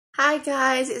Hi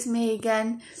guys, it's me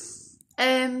again.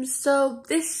 So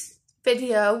this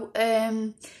video,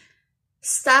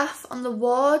 staff on the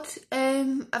ward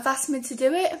have asked me to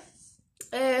do it.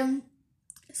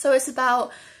 So it's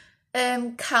about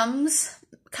camhs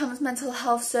mental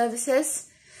health services.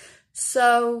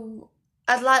 So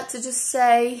I'd like to just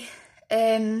say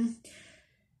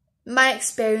my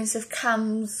experience of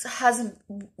camhs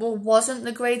wasn't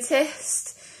the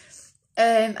greatest.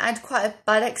 I had quite a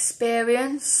bad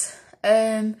experience.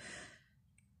 It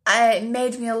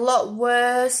made me a lot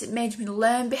worse. It made me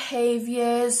learn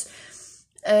behaviours.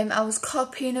 I was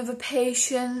copying other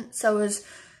patients. I was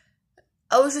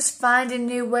just finding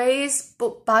new ways,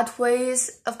 but bad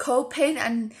ways of coping,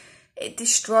 and it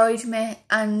destroyed me.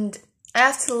 And I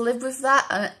have to live with that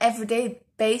on an everyday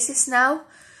basis now,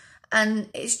 and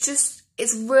it's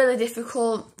really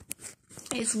difficult.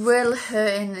 It's really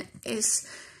hurting.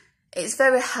 It's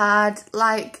very hard.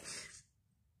 Like,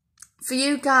 for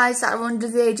you guys that are under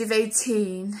the age of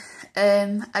 18,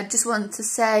 I just want to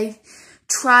say,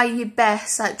 try your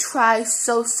best. Like, try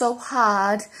so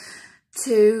hard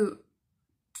to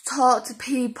talk to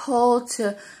people,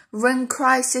 to ring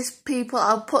crisis people.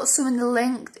 I'll put some in the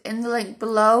link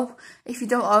below if you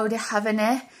don't already have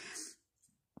any.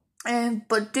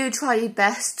 But do try your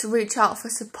best to reach out for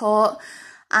support.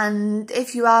 And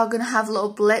if you are going to have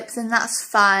little blips, then that's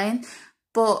fine.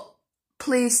 But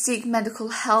please seek medical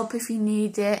help if you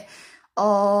need it,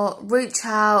 or reach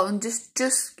out and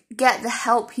just get the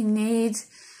help you need.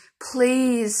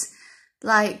 Please,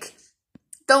 like,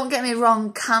 don't get me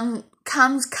wrong,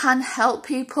 camhs can help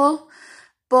people,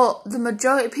 but the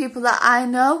majority of people that I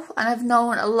know, and I've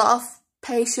known a lot of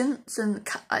patients and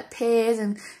like peers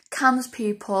and camhs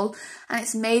people, and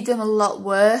it's made them a lot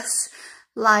worse.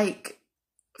 Like,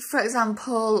 for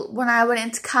example, when I went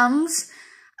into camhs,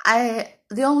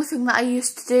 the only thing that I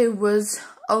used to do was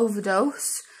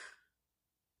overdose,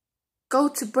 go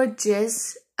to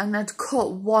bridges, and I'd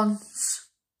cut once.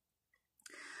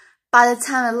 By the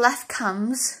time I left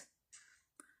camhs,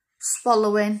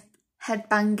 swallowing, head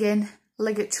banging,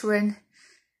 ligaturing,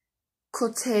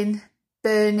 cutting,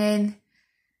 burning,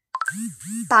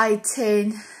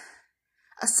 biting,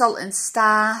 assaulting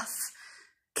staff,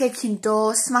 kicking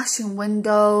doors, smashing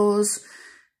windows.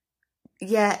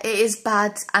 Yeah, it is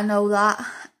bad, I know that.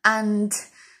 And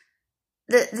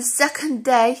the second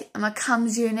day in my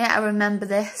camhs unit, I remember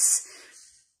this,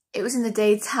 it was in the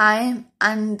daytime,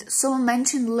 and someone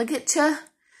mentioned ligature,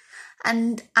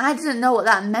 and I didn't know what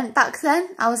that meant back then.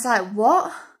 I was like,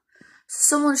 what?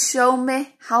 Someone showed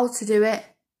me how to do it.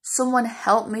 Someone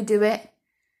helped me do it.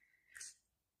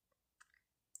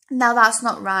 Now that's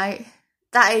not right.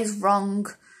 That is wrong.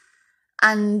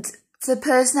 And for the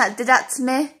person that did that to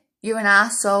me, you're an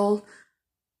arsehole.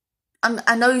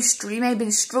 I know you may have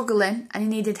been struggling and you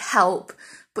needed help,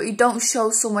 but you don't show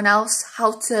someone else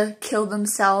how to kill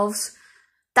themselves.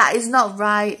 That is not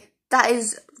right. That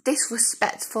is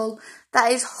disrespectful.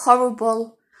 That is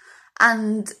horrible.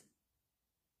 And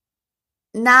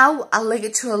now I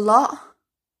ligature a lot.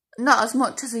 Not as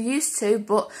much as I used to,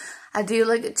 but I do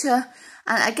ligature.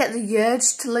 And I get the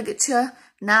urge to ligature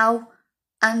now.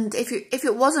 And if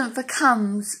it wasn't for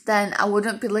camhs, then I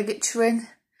wouldn't be ligaturing.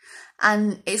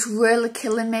 And it's really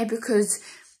killing me, because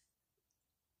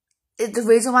the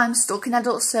reason why I'm stuck in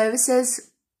adult services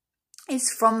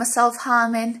is from my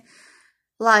self-harming,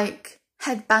 like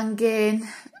head banging.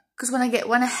 Because when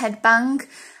I head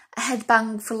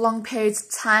bang for long periods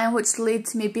of time, which lead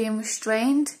to me being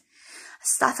restrained.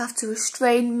 Staff have to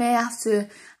restrain me, have to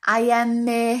IM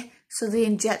me. So they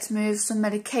inject me with some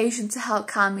medication to help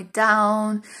calm me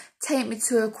down, take me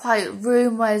to a quiet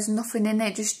room where there's nothing in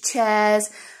it, just chairs.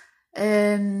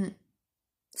 So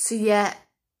yeah,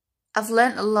 I've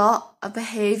learnt a lot of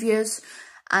behaviours,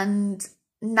 and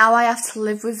now I have to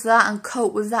live with that and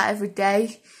cope with that every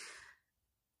day.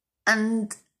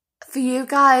 And for you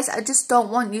guys, I just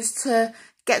don't want you to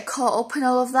get caught up in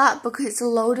all of that, because it's a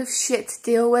load of shit to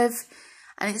deal with,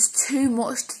 and it's too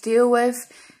much to deal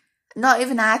with. Not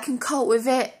even I can cope with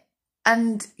it.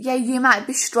 And yeah, you might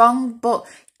be strong, but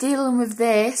dealing with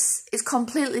this is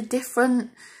completely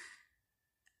different.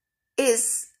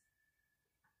 It's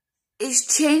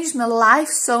changed my life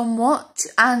so much,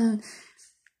 and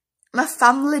my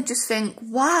family just think,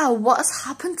 wow, what has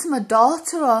happened to my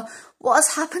daughter, or what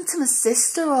has happened to my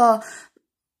sister, or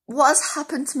what has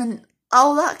happened to me,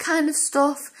 all that kind of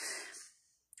stuff.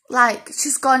 Like,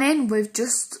 she's gone in with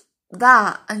just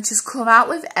that, and she's come out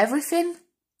with everything.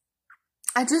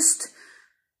 I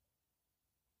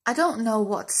don't know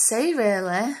what to say,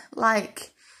 really.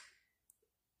 Like,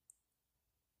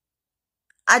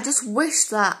 I just wish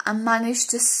that I managed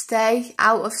to stay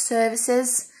out of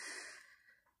services,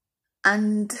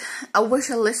 and I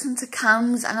wish I listened to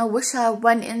CAMHs, and I wish I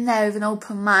went in there with an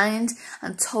open mind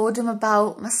and told them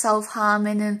about my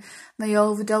self-harming and my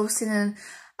overdosing, and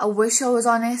I wish I was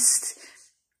honest.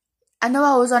 I know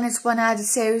I was honest when I had a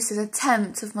serious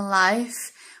attempt of my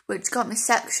life, which got me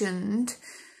sectioned,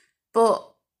 but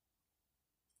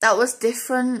that was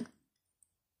different.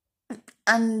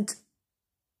 And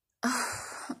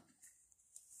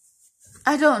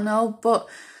I don't know, but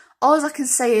all I can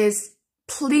say is,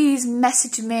 please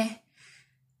message me.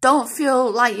 Don't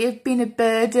feel like you've been a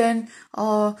burden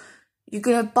or you're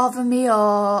going to bother me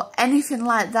or anything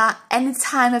like that. Any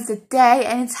time of the day,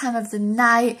 any time of the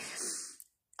night.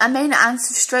 I may not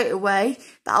answer straight away,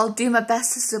 but I'll do my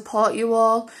best to support you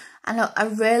all, and I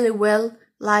really will.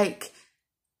 Like,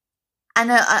 I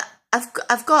know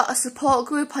I've got a support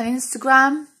group on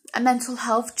Instagram, a mental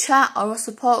health chat or a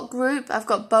support group. I've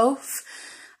got both,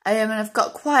 and I've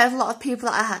got quite a lot of people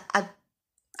that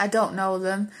I don't know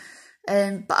them,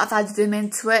 but I've added them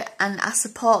into it, and I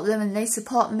support them and they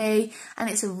support me, and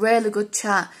it's a really good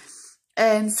chat.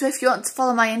 So if you want to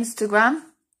follow my Instagram,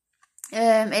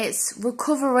 it's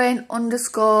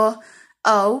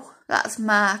recovering_o, that's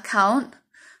my account.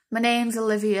 My name's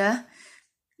Olivia,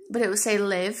 but it will say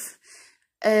Liv.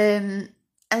 And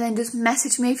then just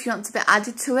message me if you want to be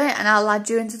added to it, and I'll add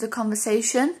you into the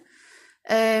conversation.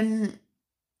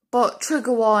 But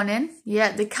trigger warning,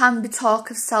 yeah, there can be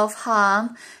talk of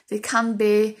self-harm. There can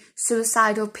be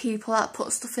suicidal people that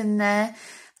put stuff in there.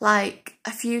 Like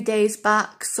a few days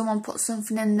back, someone put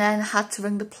something in there and I had to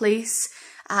ring the police.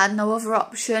 I had no other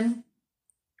option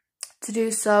to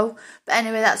do so. But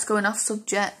anyway, that's going off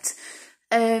subject.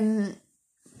 I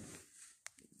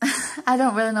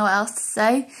don't really know what else to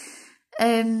say.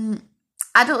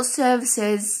 Adult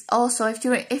services, also,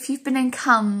 if you've been in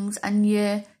CAMHs and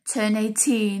you turn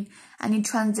 18 and you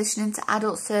transition into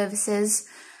adult services,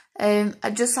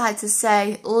 I'd just like to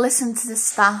say, listen to the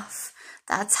staff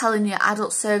that are telling you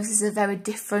adult services are very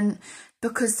different,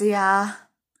 because they are.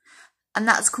 And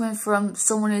that's coming from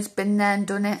someone who's been there and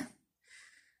done it,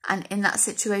 and in that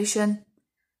situation.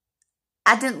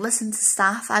 I didn't listen to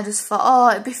staff. I just thought, oh,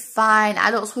 it'd be fine.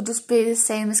 Adults would just be the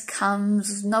same as CAMHs.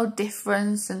 There's no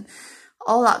difference and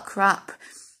all that crap.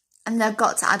 And then I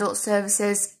got to adult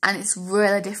services and it's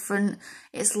really different.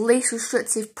 It's least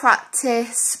restrictive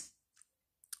practice,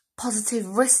 positive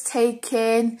risk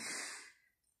taking.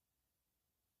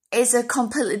 It's a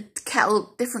completely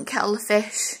different kettle of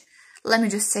fish. Let me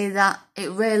just say that. It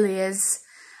really is.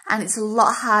 And it's a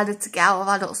lot harder to get out of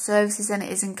adult services than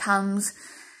it is in CAMHs.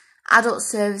 Adult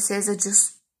services are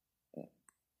just,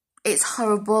 it's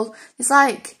horrible. It's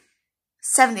like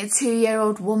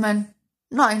 72-year-old woman,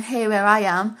 not in here where I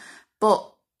am,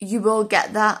 but you will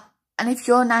get that. And if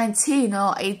you're 19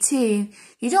 or 18,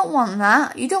 you don't want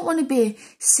that. You don't want to be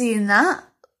seeing that.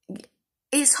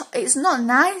 It's not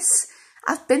nice.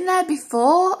 I've been there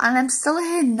before and I'm still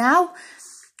here now.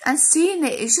 And seeing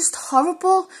it is just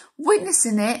horrible.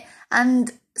 Witnessing it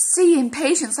and seeing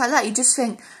patients like that, you just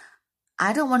think,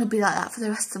 I don't want to be like that for the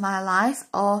rest of my life.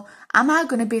 Or am I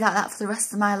going to be like that for the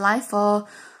rest of my life? Or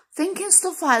thinking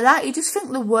stuff like that, you just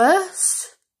think the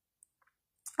worst.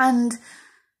 And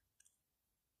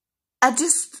I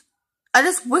just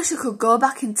wish I could go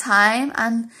back in time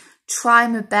and try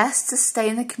my best to stay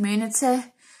in the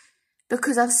community,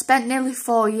 because I've spent nearly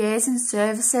 4 years in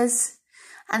services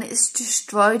and it's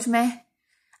destroyed me.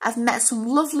 I've met some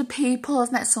lovely people,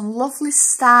 I've met some lovely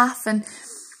staff,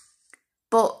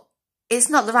 but it's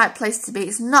not the right place to be.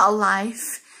 It's not a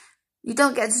life. You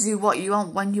don't get to do what you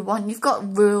want when you want. You've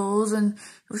got rules and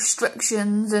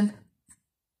restrictions, and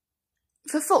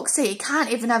for fuck's sake, you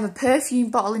can't even have a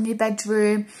perfume bottle in your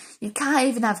bedroom. You can't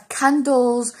even have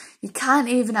candles. You can't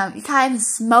even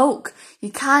smoke.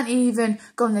 You can't even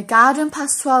go in the garden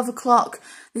past 12 o'clock.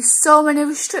 There's so many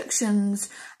restrictions,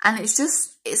 and it's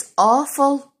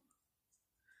awful.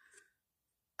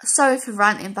 Sorry for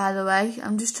ranting, by the way.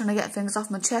 I'm just trying to get things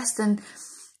off my chest and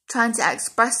trying to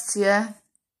express to you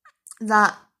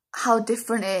that how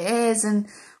different it is and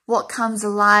what CAMHs are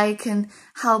like and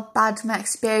how bad my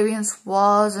experience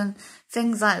was and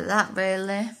things like that,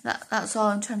 really. That's all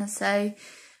I'm trying to say.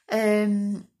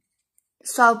 So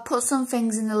I'll put some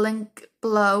things in the link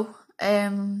below,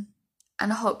 and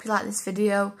I hope you like this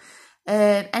video.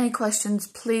 Any questions,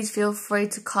 please feel free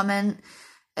to comment,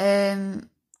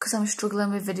 because I'm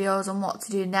struggling with videos on what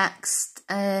to do next,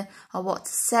 or what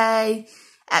to say,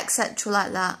 etc.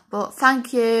 like that. But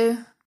thank you.